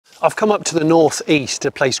I've come up to the northeast,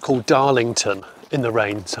 a place called Darlington, in the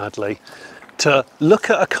rain, sadly, to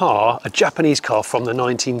look at a car, a Japanese car from the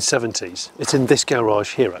 1970s. It's in this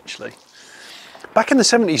garage here, actually. Back in the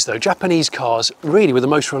 70s, though, Japanese cars really were the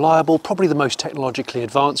most reliable, probably the most technologically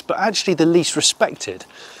advanced, but actually the least respected.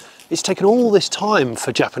 It's taken all this time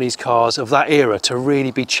for Japanese cars of that era to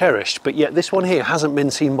really be cherished, but yet this one here hasn't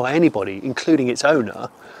been seen by anybody, including its owner,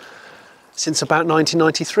 since about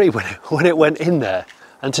 1993 when it went in there.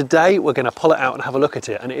 And today we're going to pull it out and have a look at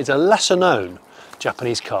it, and it is a lesser known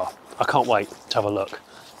Japanese car. I can't wait to have a look.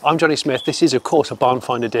 I'm Jonny Smith. This is, of course, a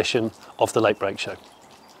barnfind edition of the Late Break Show.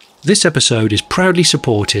 This episode is proudly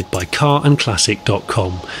supported by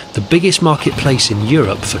carandclassic.com, the biggest marketplace in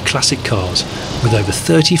Europe for classic cars, with over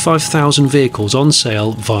 35,000 vehicles on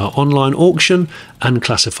sale via online auction and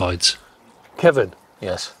classifieds. Kevin.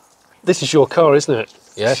 Yes. This is your car, isn't it?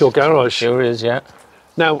 Yes. It's your garage. Sure is, yeah.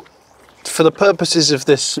 Now, for the purposes of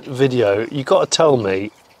this video, you've got to tell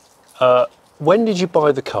me, when did you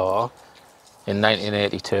buy the car? In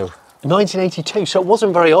 1982. 1982, so it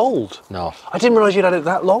wasn't very old. No. I didn't realise you'd had it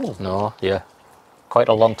that long. No, yeah. Quite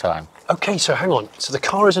a long time. Okay, so hang on. So the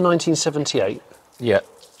car is a 1978. Yeah.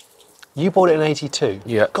 You bought it in 82.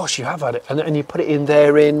 Yeah. Gosh, you have had it. And you put it in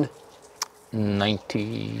there in?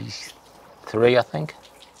 93, I think.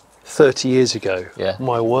 30 years ago. Yeah.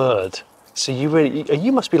 My word. So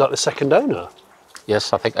you must be like the second owner.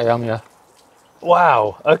 Yes, I think I am, yeah.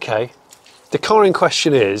 Wow, okay. The car in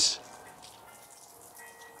question is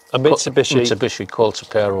a Mitsubishi Colt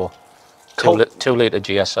Sapporo. 2 litre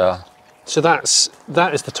GSR. So that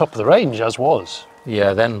is the top of the range, as was.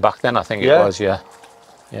 Yeah, back then I think it was, yeah.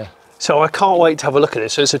 Yeah. So I can't wait to have a look at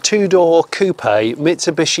this. So it's a 2-door coupe,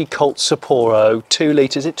 Mitsubishi Colt Sapporo, 2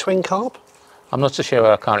 litre. Is it twin carb? I'm not so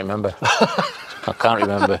sure, I can't remember. I can't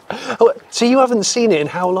remember. Oh, so you haven't seen it in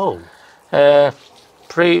how long?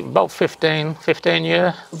 About 15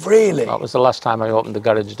 years. Really? That was the last time I opened the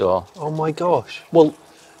garage door. Oh my gosh. Well,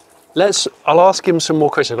 I'll ask him some more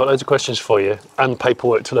questions. I've got loads of questions for you and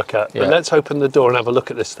paperwork to look at. Yeah. But let's open the door and have a look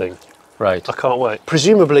at this thing. Right. I can't wait.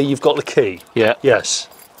 Presumably you've got the key. Yeah. Yes.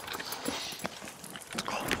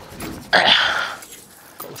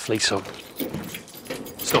 Got the fleece on.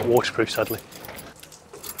 It's not waterproof, sadly.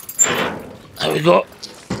 There we go.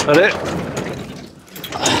 That it?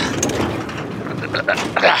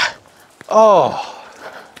 Oh,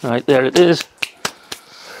 Right, there it is.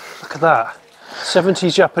 look at that.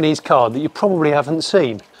 70s Japanese car that you probably haven't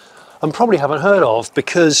seen and probably haven't heard of,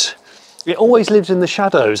 because it always lives in the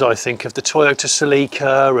shadows, I think, of the Toyota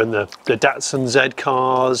Celica and the Datsun Z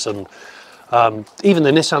cars and even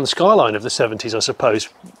the Nissan Skyline of the 70s, I suppose.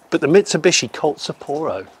 But the Mitsubishi Colt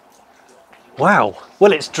Sapporo. Wow.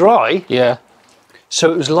 Well, it's dry. Yeah.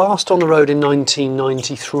 So it was last on the road in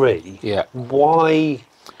 1993. Yeah. Why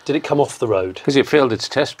did it come off the road? Because it failed its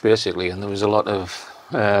test, basically, and there was a lot of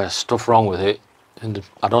stuff wrong with it. And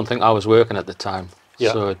I don't think I was working at the time.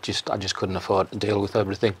 Yeah. So I just couldn't afford to deal with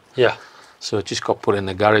everything. Yeah. So it just got put in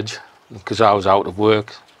the garage because I was out of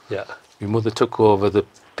work. Yeah. My mother took over the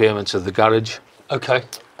payments of the garage. Okay.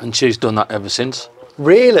 And she's done that ever since.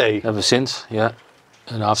 Really? Ever since, yeah.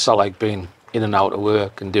 And I've sort of like been in and out of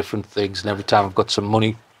work and different things, and every time I've got some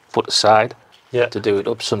money put aside to do it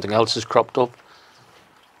up, something else has cropped up.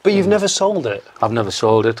 But you've never sold it? I've never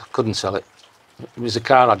sold it, couldn't sell it. It was a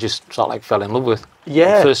car I just sort of like fell in love with.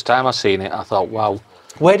 Yeah. The first time I seen it, I thought, wow.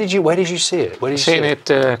 Where did you see it? Where did you Seen it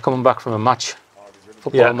coming back from a match,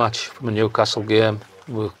 football match, from a Newcastle game.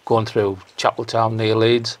 We were going through Chapeltown near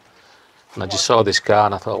Leeds, and I just saw this car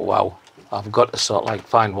and I thought, wow, I've got to sort of like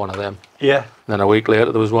find one of them. Yeah. And then a week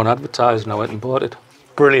later there was one advertised and I went and bought it.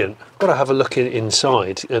 Brilliant. Got to have a look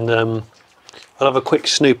inside, and I'll have a quick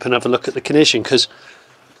snoop and have a look at the condition, because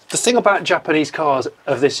the thing about Japanese cars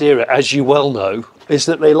of this era, as you well know, is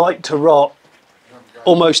that they like to rot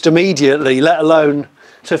almost immediately, let alone...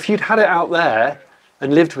 So if you'd had it out there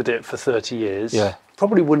and lived with it for 30 years,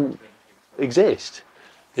 probably wouldn't exist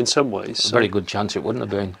in some ways. A very good chance it wouldn't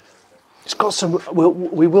have been. It's got some...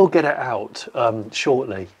 We will get it out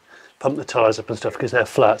shortly. Pump the tyres up and stuff because they're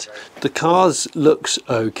flat. The car's looks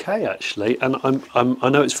okay, actually, and I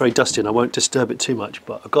know it's very dusty and I won't disturb it too much,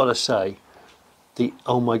 but I've got to say,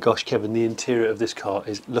 oh my gosh, Kevin, the interior of this car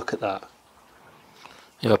is... Look at that.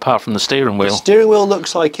 Yeah, apart from the steering wheel. The steering wheel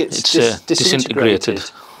looks like it's disintegrated.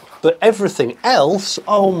 But everything else,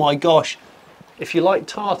 oh my gosh. If you like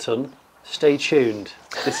tartan, stay tuned.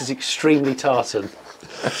 This is extremely tartan.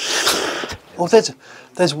 Oh, there's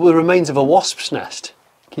the remains of a wasp's nest.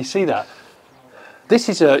 Can you see that? This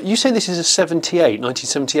is you say this is a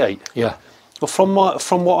 1978? Yeah. Well,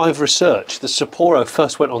 from what I've researched, the Sapporo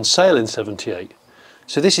first went on sale in 78.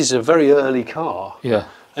 So this is a very early car. Yeah.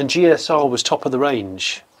 And GSR was top of the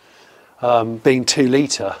range, being 2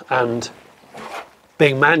 litre and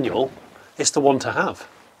being manual. It's the one to have.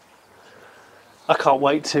 I can't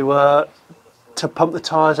wait to pump the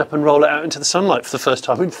tyres up and roll it out into the sunlight for the first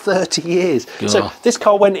time in 30 years. Yeah. So this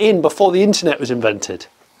car went in before the internet was invented.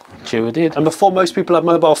 Sure it did. And before most people had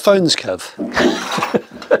mobile phones, Kev.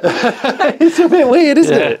 It's a bit weird,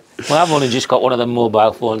 isn't it? Well, I've only just got one of them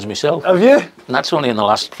mobile phones myself. Have you? And that's only in the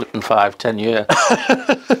last flipping 5-10 years.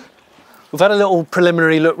 We've had a little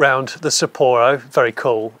preliminary look round the Sapporo, very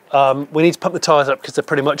cool. We need to pump the tyres up because they're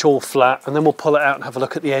pretty much all flat, and then we'll pull it out and have a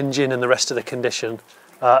look at the engine and the rest of the condition.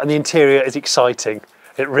 And the interior is exciting,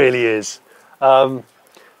 it really is.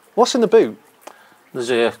 What's in the boot?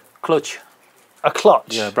 There's a clutch. A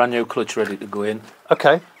clutch? Yeah, brand new clutch ready to go in.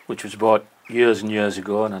 Okay. Which was bought years and years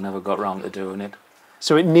ago, and I never got round to doing it.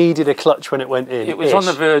 So it needed a clutch when it went in? It was on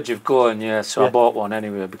the verge of going, yeah, so Yeah. I bought one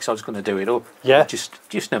anyway because I was going to do it up. Yeah.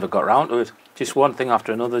 Just never got round to it. Just one thing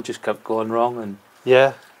after another just kept going wrong, and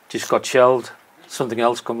Yeah. just got shelved. Something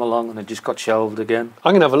else come along and it just got shelved again.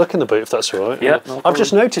 I'm going to have a look in the boot if that's all right. Yeah, no I've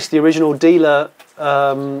just noticed the original dealer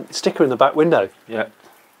sticker in the back window. Yeah,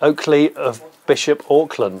 Oakley of Bishop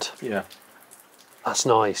Auckland. yeah. That's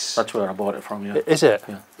nice. That's where I bought it from, yeah. Is it?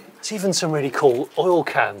 Yeah. There's even some really cool oil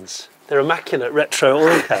cans. They're immaculate retro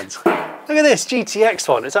oil cans. Look at this GTX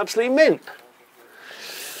one. It's absolutely mint.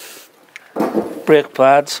 Brake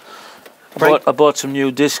pads. I bought some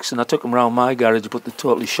new discs and I took them around my garage, but they're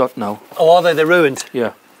totally shot now. Oh, are they? They're ruined.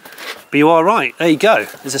 Yeah. But you are right. There you go.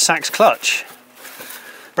 There's a Sachs clutch.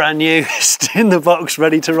 Brand new, in the box,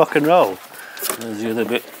 ready to rock and roll. There's the other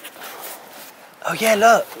bit. Oh yeah,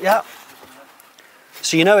 look. Yeah.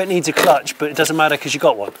 So you know it needs a clutch, but it doesn't matter because you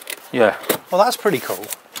got one. Yeah. Well, that's pretty cool.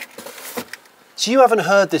 So you haven't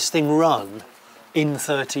heard this thing run in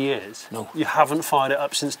 30 years? No. You haven't fired it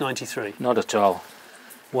up since 93? Not at all.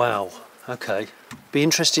 Wow. Okay. Be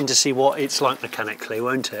interesting to see what it's like mechanically,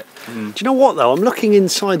 won't it? Do you know what though? I'm looking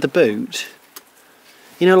inside the boot.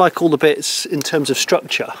 You know, like all the bits in terms of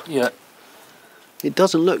structure. Yeah. It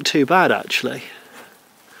doesn't look too bad actually.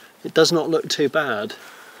 It does not look too bad.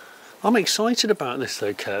 I'm excited about this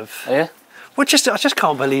though, Kev. Yeah? Well, I just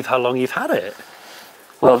can't believe how long you've had it.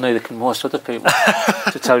 Well, neither can most other people,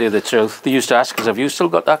 to tell you the truth. They used to ask us, have you still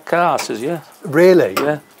got that car? I says, yeah. Really?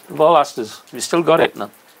 Yeah. They've all asked us, have you still got it?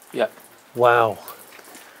 No. Yeah. Wow.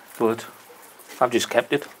 But I've just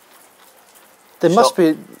kept it. There must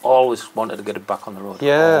be... Always wanted to get it back on the road.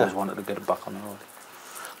 Yeah. Always wanted to get it back on the road.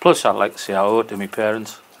 Plus, I'd like to say I owe it to my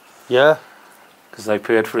parents. Yeah. Because they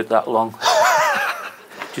paid for it that long.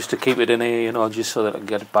 Just to keep it in here, you know, just so that I can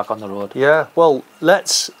get it back on the road. Yeah. Well,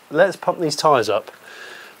 let's pump these tyres up,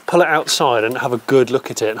 pull it outside and have a good look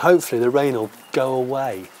at it, and hopefully the rain will go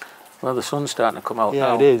away. Well, the sun's starting to come out Yeah,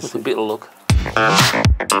 now. it is. With a bit of luck.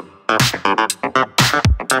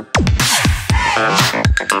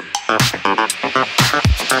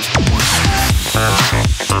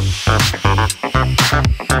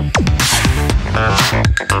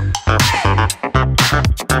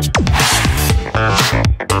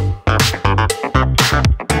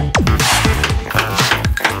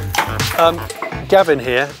 Gavin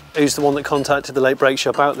here, who's the one that contacted the late brake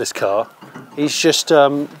shop about this car, he's just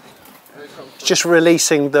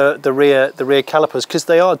releasing the rear calipers because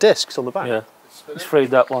they are discs on the back. Yeah, he's freed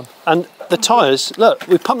that one. And the tyres, look,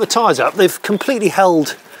 we've pumped the tyres up, they've completely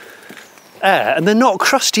held air and they're not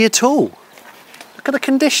crusty at all. Look at the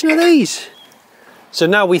condition of these. So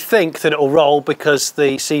now we think that it will roll because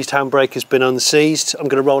the seized handbrake has been unseized. I'm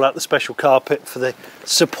going to roll out the special carpet for the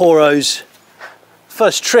Sapporos'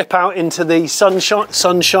 first trip out into the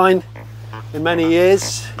sunshine in many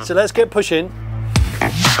years. So let's get pushing.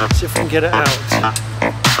 See if we can get it out.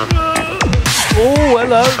 Oh,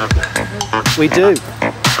 hello. We do.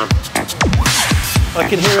 I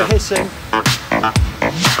can hear a hissing.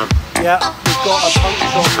 Yeah, we've got a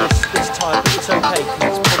puncture on this tyre, but it's okay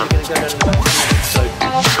because it's probably going to go down in about 10 minutes. So.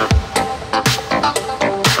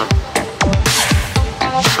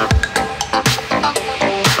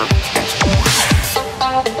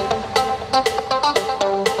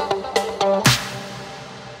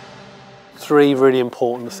 Three really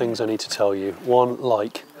important things I need to tell you. 1,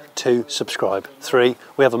 like. 2, subscribe. 3,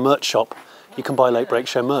 we have a merch shop. You can buy Late Brake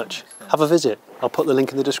Show merch. Have a visit. I'll put the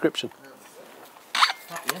link in the description.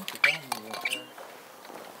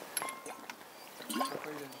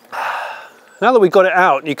 Now that we've got it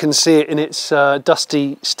out, you can see it in its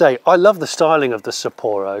dusty state. I love the styling of the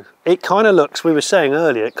Sapporo. It kind of looks, we were saying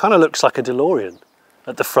earlier, it kind of looks like a DeLorean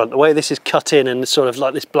at the front. The way this is cut in and sort of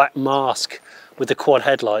like this black mask with the quad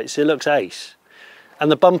headlights, it looks ace.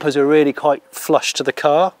 and the bumpers are really quite flush to the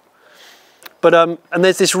car. But and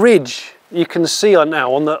there's this ridge you can see on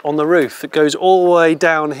the roof that goes all the way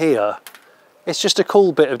down here. It's just a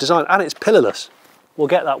cool bit of design, and it's pillarless. We'll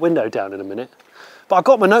get that window down in a minute. But I've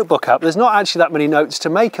got my notebook up. There's not actually that many notes to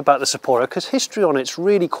make about the Sapporo because history on it's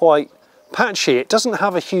really quite patchy. It doesn't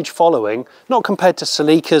have a huge following, not compared to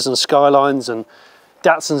Celicas and Skylines and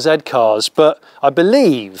Datsun Z cars, but I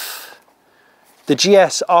believe the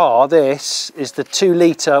GSR, this, is the 2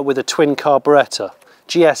 litre with a twin carburettor.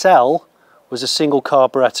 GSL was a single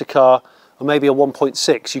carburettor car, or maybe a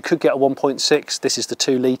 1.6. You could get a 1.6. This is the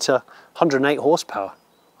 2 litre, 108 horsepower,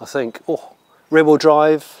 I think. Oh, rear-wheel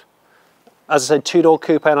drive. As I said, 2-door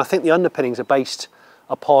coupe, and I think the underpinnings are based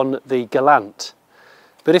upon the Galant.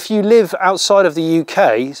 But if you live outside of the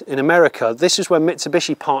UK, in America, this is where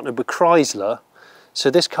Mitsubishi partnered with Chrysler.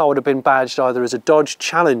 So this car would have been badged either as a Dodge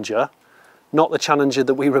Challenger, not the Challenger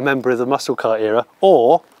that we remember of the muscle car era,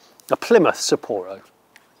 or a Plymouth Sapporo.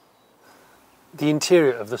 The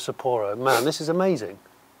interior of the Sapporo, man, this is amazing.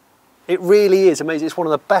 It really is amazing. It's one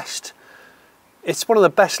of the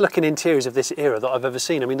best looking interiors of this era that I've ever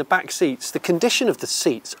seen. I mean, the back seats, the condition of the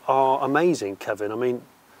seats are amazing, Kevin. I mean,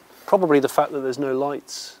 probably the fact that there's no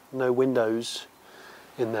lights, no windows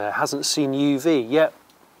in there, hasn't seen UV, yet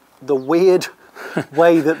the weird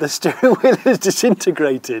way that the steering wheel is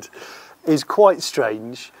disintegrated is quite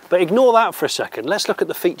strange. But ignore that for a second. Let's look at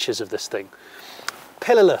the features of this thing.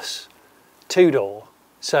 Pillarless, 2-door.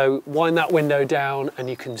 So wind that window down and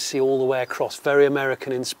you can see all the way across, very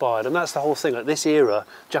American inspired. And that's the whole thing. At this era,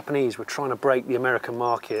 Japanese were trying to break the American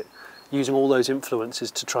market, using all those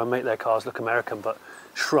influences to try and make their cars look American, but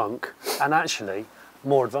shrunk and actually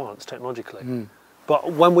more advanced technologically.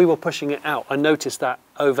 But when we were pushing it out, I noticed that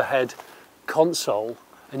overhead console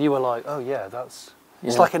and you were like, oh yeah,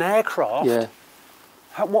 it's like an aircraft. Yeah.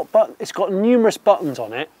 What button? It's got numerous buttons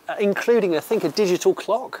on it, including, I think, a digital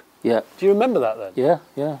clock. Yeah. Do you remember that then? Yeah,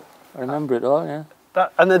 yeah. I remember it all, yeah.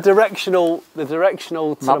 That, and the directional sort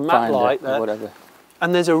of map light there. Whatever.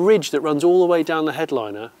 And there's a ridge that runs all the way down the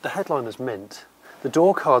headliner. The headliner's mint. The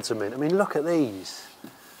door cards are mint. I mean, look at these.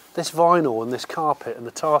 This vinyl and this carpet and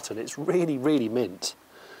the tartan, it's really, really mint.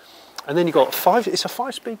 And then you've got it's a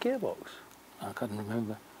 5-speed gearbox. I can't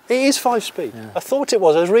remember. It is 5-speed. Yeah. I thought it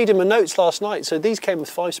was. I was reading my notes last night. So these came with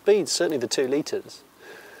 5 speeds, certainly the 2 litres.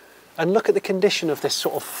 And look at the condition of this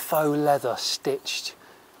sort of faux leather stitched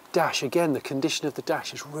dash. Again, the condition of the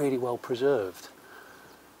dash is really well preserved.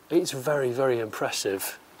 It's very, very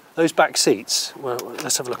impressive. Those back seats, well,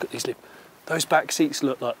 let's have a look at these. Those back seats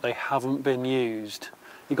look like they haven't been used.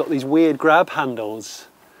 You've got these weird grab handles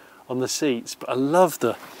on the seats, but I love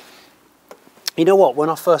you know what, when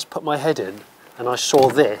I first put my head in and I saw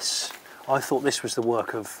this, I thought this was the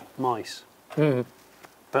work of mice.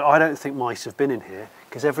 But I don't think mice have been in here,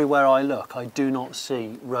 because everywhere I look, I do not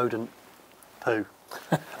see rodent poo.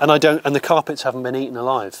 And the carpets haven't been eaten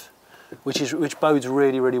alive, which bodes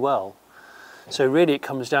really, really well. So really it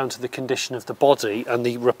comes down to the condition of the body and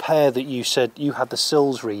the repair that you said you had the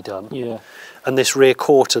sills redone. Yeah. And this rear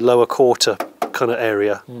quarter, lower quarter kind of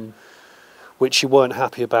area, which you weren't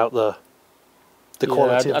happy about the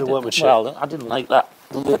quality of the workmanship. Well, I didn't like that,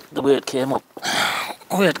 the way it came up.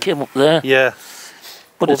 The way it came up there. Yeah.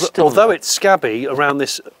 But although it's scabby around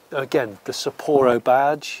this, again, the Sapporo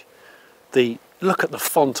badge, look at the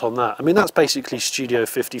font on that. I mean, that's basically Studio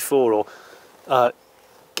 54, or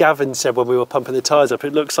Gavin said when we were pumping the tyres up,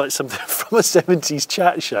 it looks like something from a 70s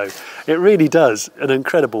chat show. It really does, an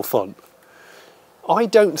incredible font. I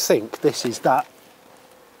don't think this is that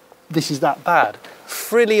bad.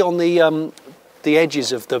 Frilly on the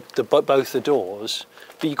edges of both the doors,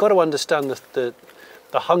 but you've got to understand the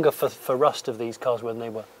hunger for rust of these cars when they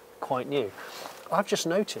were quite new. I've just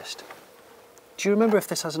noticed, do you remember if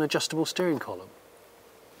this has an adjustable steering column?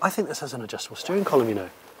 I think this has an adjustable steering column, you know,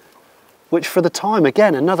 which for the time,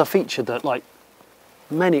 again, another feature that like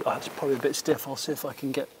many, it's probably a bit stiff, I'll see if I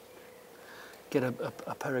can get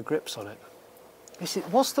a pair of grips on it.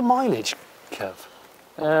 What's the mileage, Kev?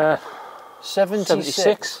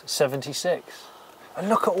 76. 76. And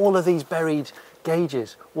look at all of these buried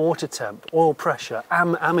gauges, water temp, oil pressure,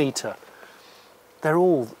 ammeter. They're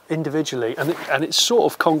all individually, and it's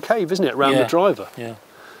sort of concave, isn't it, around the driver? Yeah.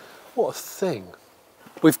 What a thing.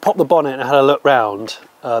 We've popped the bonnet and had a look round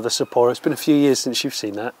the Sapporo. It's been a few years since you've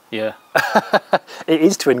seen that. Yeah. It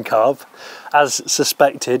is twin carb, as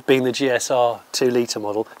suspected, being the GSR 2 litre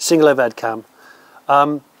model, single overhead cam.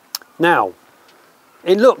 Now,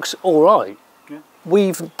 it looks all right.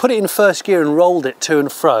 We've put it in first gear and rolled it to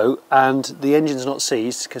and fro, and the engine's not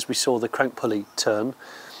seized because we saw the crank pulley turn.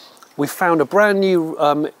 We found a brand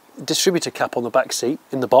new distributor cap on the back seat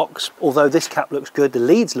in the box, although this cap looks good, the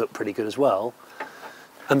leads look pretty good as well.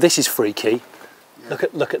 And this is freaky. Yeah.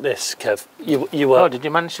 Look at this, Kev. You were... Oh, did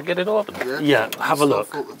you manage to get it open? Yeah, have a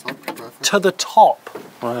look. To the top.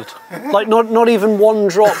 Right. Like not even one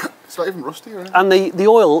drop. It's not even rusty or anything. And the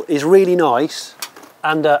oil is really nice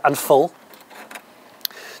and full.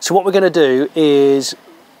 So what we're going to do is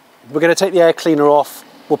we're going to take the air cleaner off.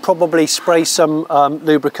 We'll probably spray some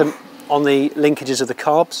lubricant on the linkages of the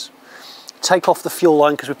carbs. Take off the fuel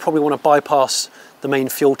line because we probably want to bypass the main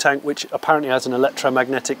fuel tank, which apparently has an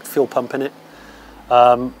electromagnetic fuel pump in it.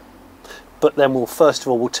 But then we'll first of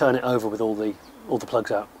all we'll turn it over with all the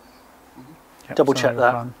plugs out. Yep, double check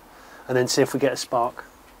that, and then see if we get a spark.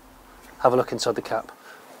 Have a look inside the cap.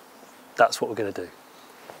 That's what we're going to do.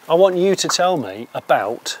 I want you to tell me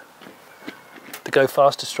about the Go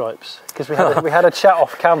Faster stripes, because we had a chat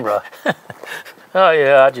off camera. Oh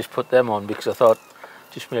yeah, I just put them on because I thought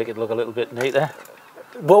just make it look a little bit neater.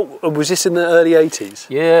 Well, was this in the early 80s?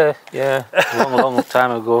 Yeah, long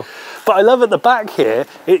time ago. But I love at the back here,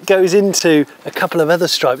 it goes into a couple of other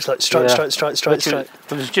stripes, like stripe.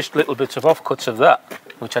 There was just little bits of offcuts of that,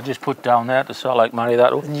 which I just put down there to sort of like marry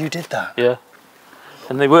that up. And you did that? Yeah.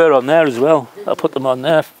 And they were on there as well. I put them on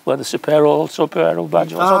there where the Sapporos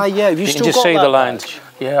badge was on. Ah, yeah. Have you still got that? You can just see the lines. Badge?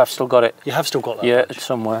 Yeah, I've still got it. You have still got that? Yeah, badge. it's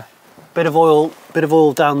somewhere. Bit of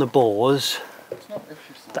oil down the bores.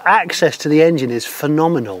 The access to the engine is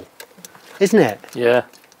phenomenal, isn't it? Yeah.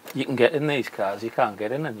 You can get in these cars. You can't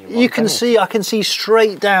get in a new one. You can see. I can see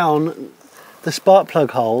straight down the spark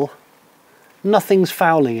plug hole. Nothing's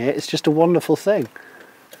fouling it. It's just a wonderful thing.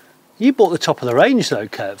 You bought the top of the range though,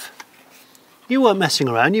 Kev. You weren't messing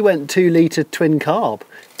around. You went 2 litre twin carb.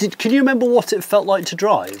 Can you remember what it felt like to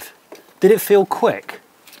drive? Did it feel quick?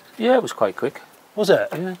 Yeah, it was quite quick. Was it?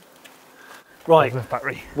 Yeah. Right. With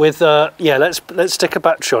battery. With yeah, let's stick a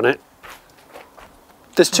battery on it.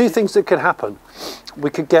 There's two things that could happen. We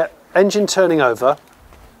could get engine turning over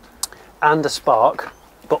and a spark,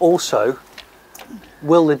 but also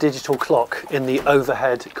will the digital clock in the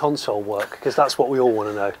overhead console work? Because that's what we all want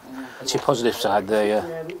to know. That's your positive side there,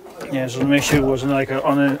 yeah. Yeah, so make sure it wasn't like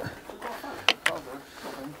on a... I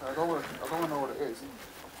don't want to know what it is.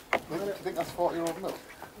 Do you think that's 40-year-old milk?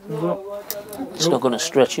 It's not going to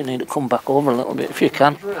stretch. You need to come back over a little bit if you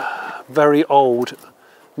can. Very old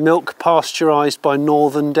milk pasteurised by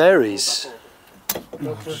Northern Dairies.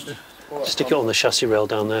 Stick it on the chassis rail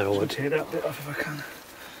down there, I would. Take that bit off if I can.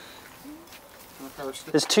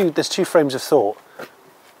 There's two frames of thought.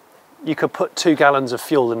 You could put 2 gallons of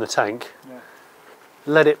fuel in the tank,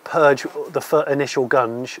 let it purge the initial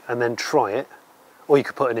gunge and then try it, or you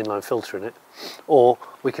could put an inline filter in it, or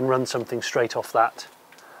we can run something straight off that,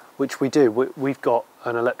 which we do. We've got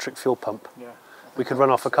an electric fuel pump. We could run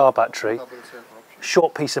off a car battery,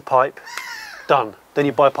 short piece of pipe, done. Then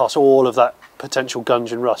you bypass all of that potential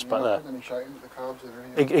gunge and rust back there.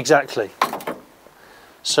 Exactly.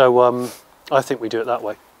 So I think we do it that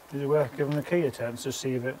way. Is it worth giving the key a turn to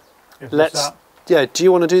see if it... Yeah, do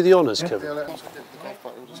you want to do the honours, Kevin?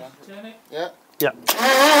 Yeah.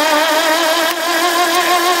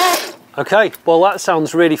 Okay, well that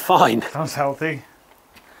sounds really fine. Sounds healthy.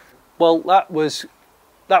 Well, that was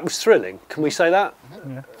thrilling. Can we say that?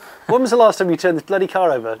 Yeah. When was the last time you turned this bloody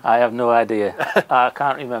car over? I have no idea. I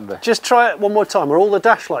can't remember. Just try it one more time. Are all the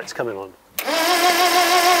dash lights coming on?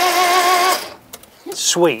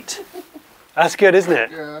 Sweet. That's good, isn't it?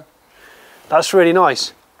 Yeah. That's really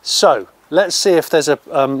nice. So let's see if there's a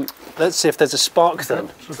spark then.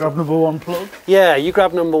 So grab number 1 plug. Yeah, you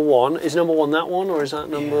grab number 1. Is number 1 that one, or is that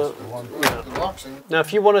number? One. Yeah. Now,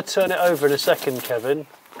 if you want to turn it over in a second, Kevin.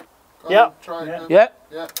 Yeah. Yeah. Yeah.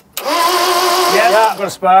 Yeah. Got a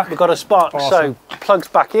spark. We've got a spark. Awesome. So plugs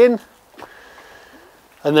back in,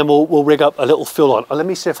 and then we'll rig up a little fuel line. Let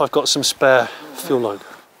me see if I've got some spare fuel line.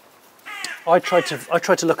 I tried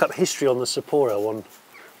to look up history on the Sapporo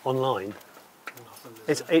online.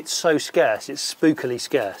 It's so scarce. It's spookily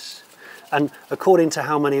scarce. And according to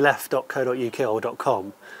howmanyleft.co.uk or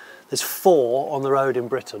 .com, there's 4 on the road in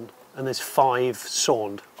Britain, and there's 5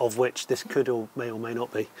 sawned, of which this could or may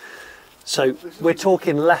not be. So we're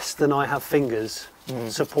talking less than I have fingers.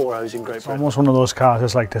 Sapporos in Great It's Britain. almost one of those cars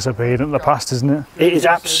that's like disappeared in the past, isn't it? It is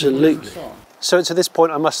absolutely. So to this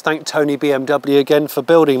point, I must thank Tony BMW again for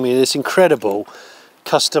building me this incredible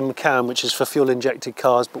custom cam, which is for fuel injected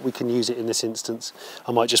cars, but we can use it in this instance.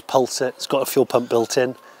 I might just pulse it. It's got a fuel pump built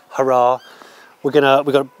in. Hurrah! We've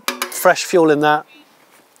got fresh fuel in that.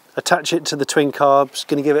 Attach it to the twin carbs.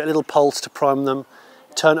 Going to give it a little pulse to prime them.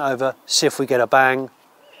 Turn it over, see if we get a bang,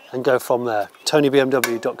 and go from there.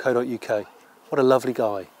 TonyBMW.co.uk. What a lovely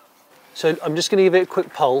guy. So I'm just going to give it a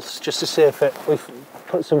quick pulse just to see if we've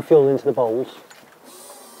put some fuel into the bowls.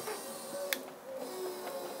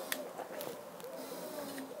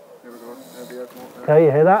 Here we go. There we go. Okay,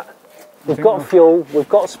 you hear that? We've got fuel, we've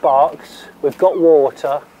got sparks, we've got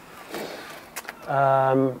water.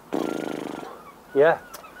 Yeah,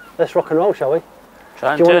 let's rock and roll, shall we?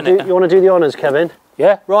 Try and turn it. You want to do the honours, Kevin?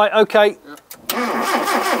 Yeah. Right, okay.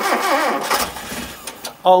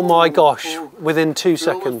 Oh my gosh, within 2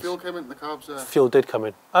 seconds. Fuel came in the carbs there. Fuel did come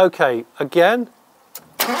in. Okay, again.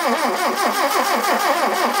 Do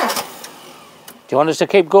you want us to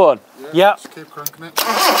keep going? Yeah. Just keep cranking it.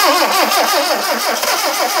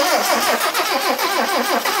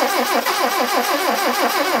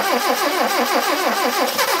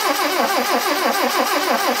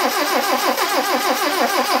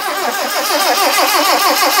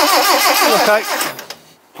 Okay.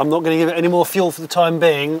 I'm not going to give it any more fuel for the time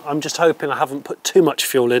being. I'm just hoping I haven't put too much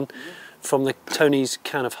fuel in from the Tony's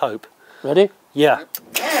can of hope. Ready? Yeah.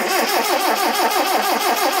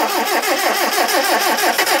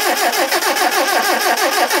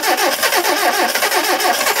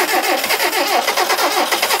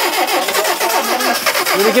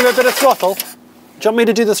 You want to give it a bit of throttle? Do you want me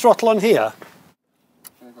to do the throttle on here?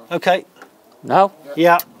 Okay. No?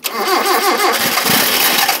 Yeah.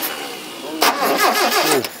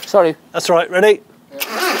 Sorry. That's all right. Ready?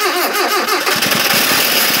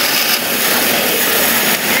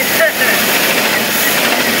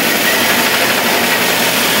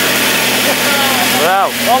 Wow.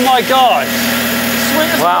 Oh my God!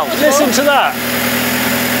 Wow. Listen to that.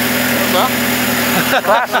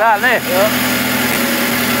 Class that, isn't it?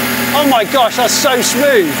 Oh my gosh, that's so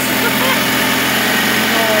smooth.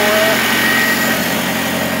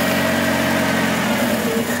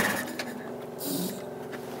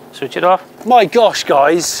 Switch it off. My gosh,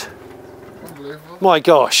 guys. Unbelievable. My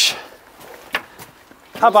gosh.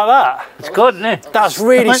 How about that? It's good, isn't it? That's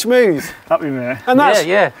really smooth. Happy mate. And that's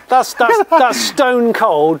Yeah. that's stone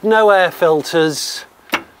cold, no air filters,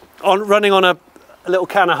 running on a little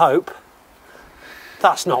can of hope.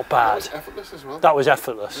 That's not bad. It's effortless as well. That was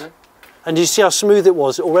effortless. Yeah. And you see how smooth it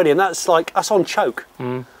was already, and that's on choke.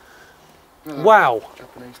 Wow.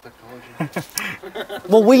 Japanese technology.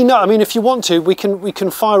 Well, we know. I mean, if you want to, we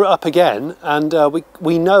can fire it up again, and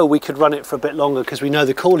we know we could run it for a bit longer because we know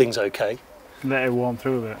the cooling's okay. Let it warm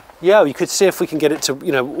through a bit. Yeah, you could see if we can get it to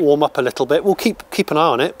warm up a little bit. We'll keep an eye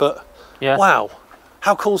on it, but Yeah. wow,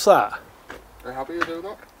 how cool's that? Are you happy you do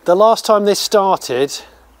that? The last time this started,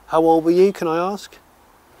 how old were you? Can I ask?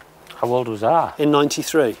 How old was I? In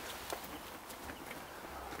 '93.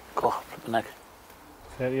 God, flipping heck.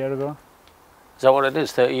 30 years ago. Is that what it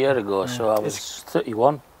is? 30 years ago, so I was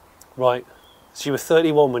 31. Right. So you were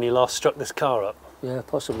 31 when you last struck this car up. Yeah,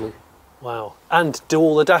 possibly. Wow. And do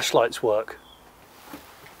all the dash lights work?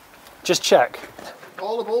 Just check.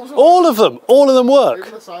 All the bulbs. All of them work.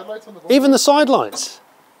 Even the side lights on the bulbs. Even the side lights.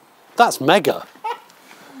 That's mega.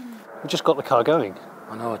 We just got the car going.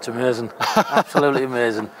 I know, it's amazing. Absolutely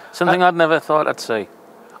amazing. Something I'd never thought I'd see.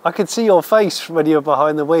 I could see your face when you were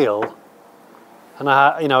behind the wheel, and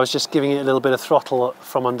I was just giving it a little bit of throttle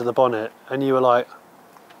from under the bonnet, and you were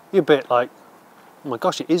you're a bit like, oh my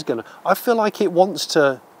gosh, it is gonna. I feel like it wants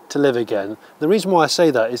to live again. The reason why I say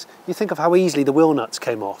that is you think of how easily the wheel nuts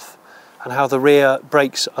came off, and how the rear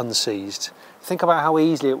brakes unseized. Think about how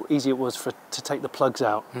easy it was to take the plugs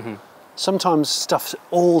out. Sometimes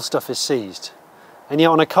all stuff is seized, and yet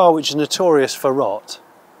on a car which is notorious for rot,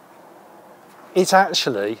 it's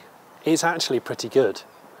actually pretty good.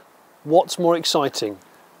 What's more exciting?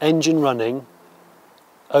 Engine running,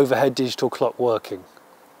 overhead digital clock working.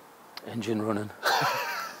 Engine running.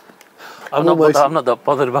 I'm not that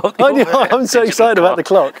bothered about the overhead I'm so digital excited about the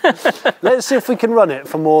clock. Let's see if we can run it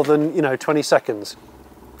for more than 20 seconds.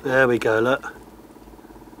 There we go, look.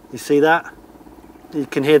 You see that? You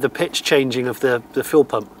can hear the pitch changing of the fuel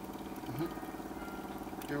pump.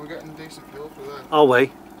 Yeah, we're getting decent fuel for that. Are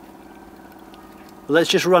we? Let's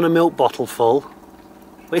just run a milk bottle full.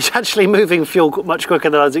 It's actually moving fuel much quicker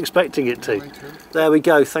than I was expecting it to. Me too. There we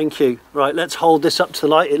go, thank you. Right, let's hold this up to the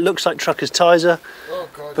light. It looks like trucker's Tyre, Oh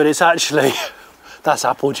God. but it's actually, that's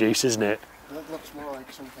apple juice, isn't it? That looks more like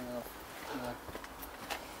something else.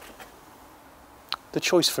 The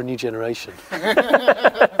choice for a new generation.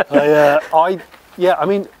 I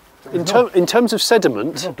mean, in terms of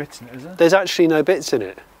sediment, There's no bits in it, is there? there's actually no bits in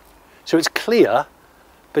it. So it's clear,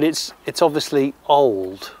 but it's obviously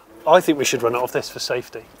old. I think we should run it off this for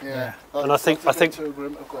safety. Yeah. And I think too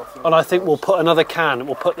grim to go through. And I think we'll put another can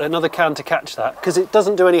to catch that, because it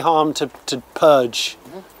doesn't do any harm to purge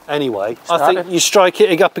anyway. I Start think it. you strike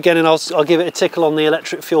it up again and I'll give it a tickle on the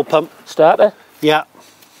electric fuel pump. Starter. Yeah.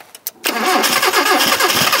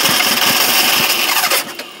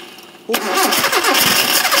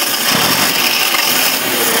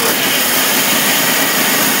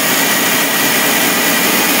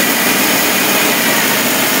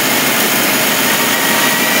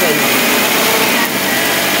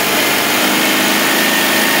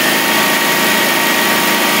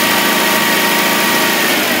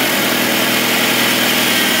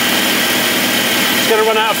 Going to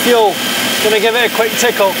run out of fuel. Going to give it a quick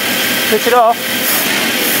tickle. Switch it off.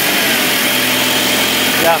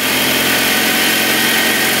 Yeah.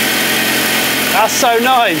 That's so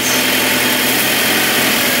nice.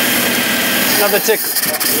 Another tickle.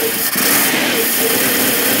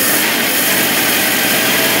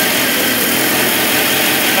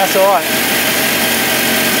 That's all right.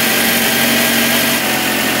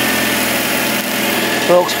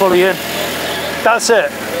 Forks fully in. That's it.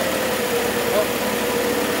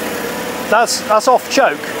 That's off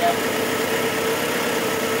choke.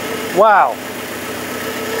 Wow.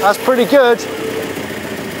 That's pretty good.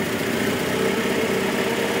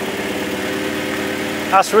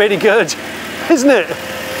 That's really good, isn't it?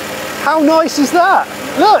 How nice is that?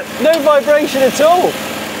 Look, no vibration at all.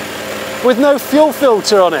 With no fuel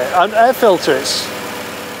filter on it, and air filter.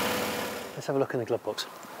 Let's have a look in the glove box.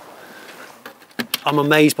 I'm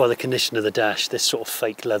amazed by the condition of the dash, this sort of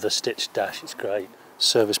fake leather stitched dash, it's great.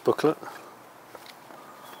 Service booklet.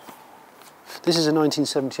 This is a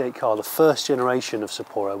 1978 car, the first generation of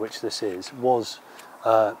Sapporo, which this is, was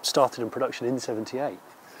started in production in 78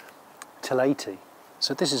 till 80.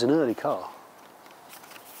 So this is an early car.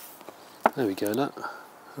 There we go, look.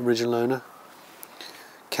 Original owner.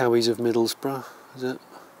 Cowies of Middlesbrough, is it?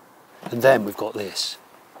 And then we've got this.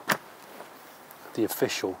 The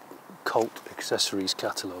official Colt accessories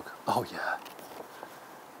catalogue. Oh yeah.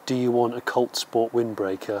 Do you want a Colt Sport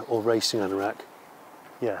windbreaker or racing anorak?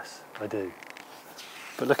 Yes, I do.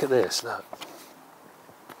 But look at this, look.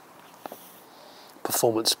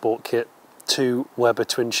 Performance sport kit, 2 Weber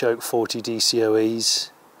twin choke 40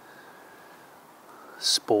 DCOEs,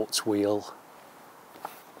 sports wheel,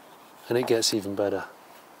 and it gets even better.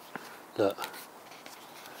 Look,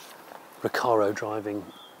 Recaro driving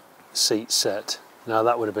seat set. Now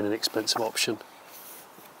that would have been an expensive option,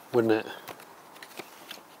 wouldn't it?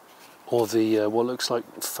 Or the what looks like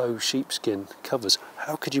faux sheepskin covers.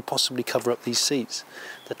 How could you possibly cover up these seats?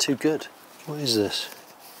 They're too good. What is this?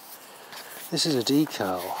 This is a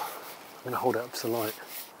decal. I'm going to hold it up to the light.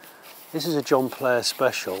 This is a John Player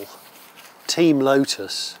Special Team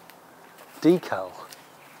Lotus decal.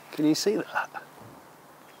 Can you see that?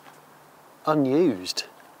 Unused.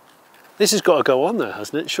 This has got to go on there,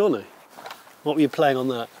 hasn't it? Surely. What were you playing on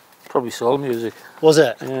that? Probably soul music. Was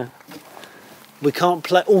it? Yeah. We can't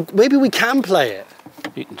play, or maybe we can play it.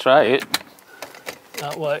 You can try it.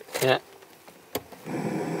 That way. Yeah.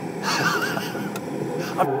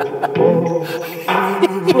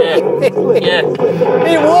 yeah.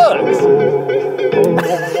 It works!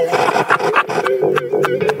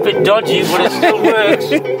 Bit dodgy, but it still works.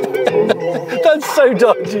 That's so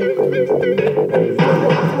dodgy.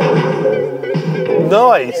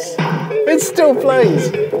 Nice. It still plays.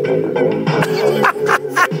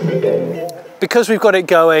 Because we've got it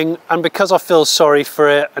going, and because I feel sorry for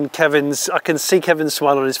it, and I can see Kevin's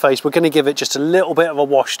smile on his face, we're going to give it just a little bit of a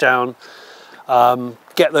wash down,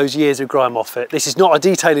 get those years of grime off it. This is not a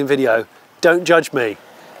detailing video, don't judge me.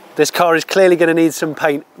 This car is clearly going to need some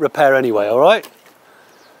paint repair anyway, all right?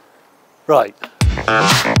 Right.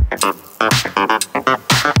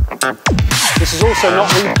 This is also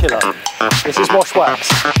not weed killer, this is wash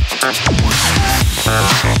wax.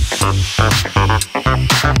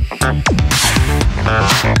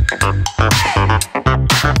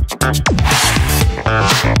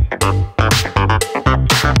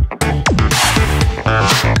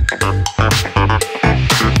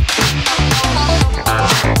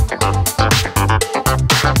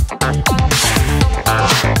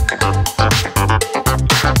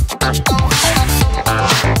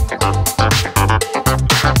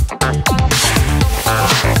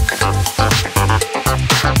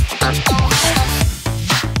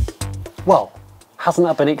 Well, hasn't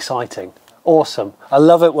that been exciting? Awesome. I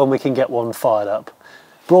love it when we can get one fired up.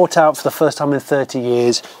 Brought out for the first time in 30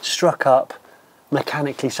 years, struck up,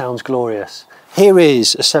 mechanically sounds glorious. Here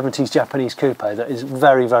is a 70s Japanese coupe that is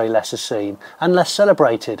very, very lesser seen and less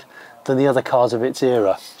celebrated than the other cars of its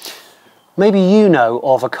era. Maybe you know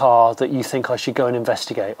of a car that you think I should go and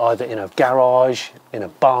investigate, either in a garage, in a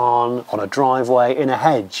barn, on a driveway, in a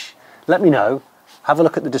hedge. Let me know. Have a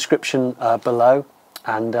look at the description below.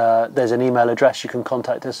 and there's an email address you can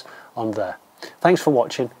contact us on there. Thanks for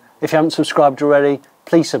watching. If you haven't subscribed already,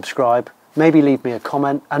 please subscribe. Maybe leave me a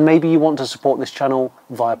comment, and maybe you want to support this channel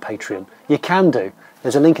via Patreon. You can do.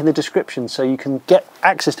 There's a link in the description so you can get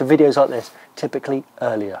access to videos like this typically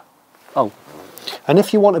earlier. Oh, and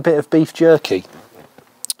if you want a bit of beef jerky,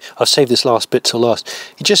 I've saved this last bit till last.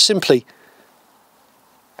 You just simply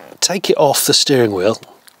take it off the steering wheel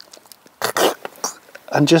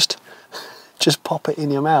and just pop it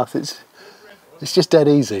in your mouth. It's just dead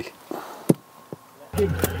easy.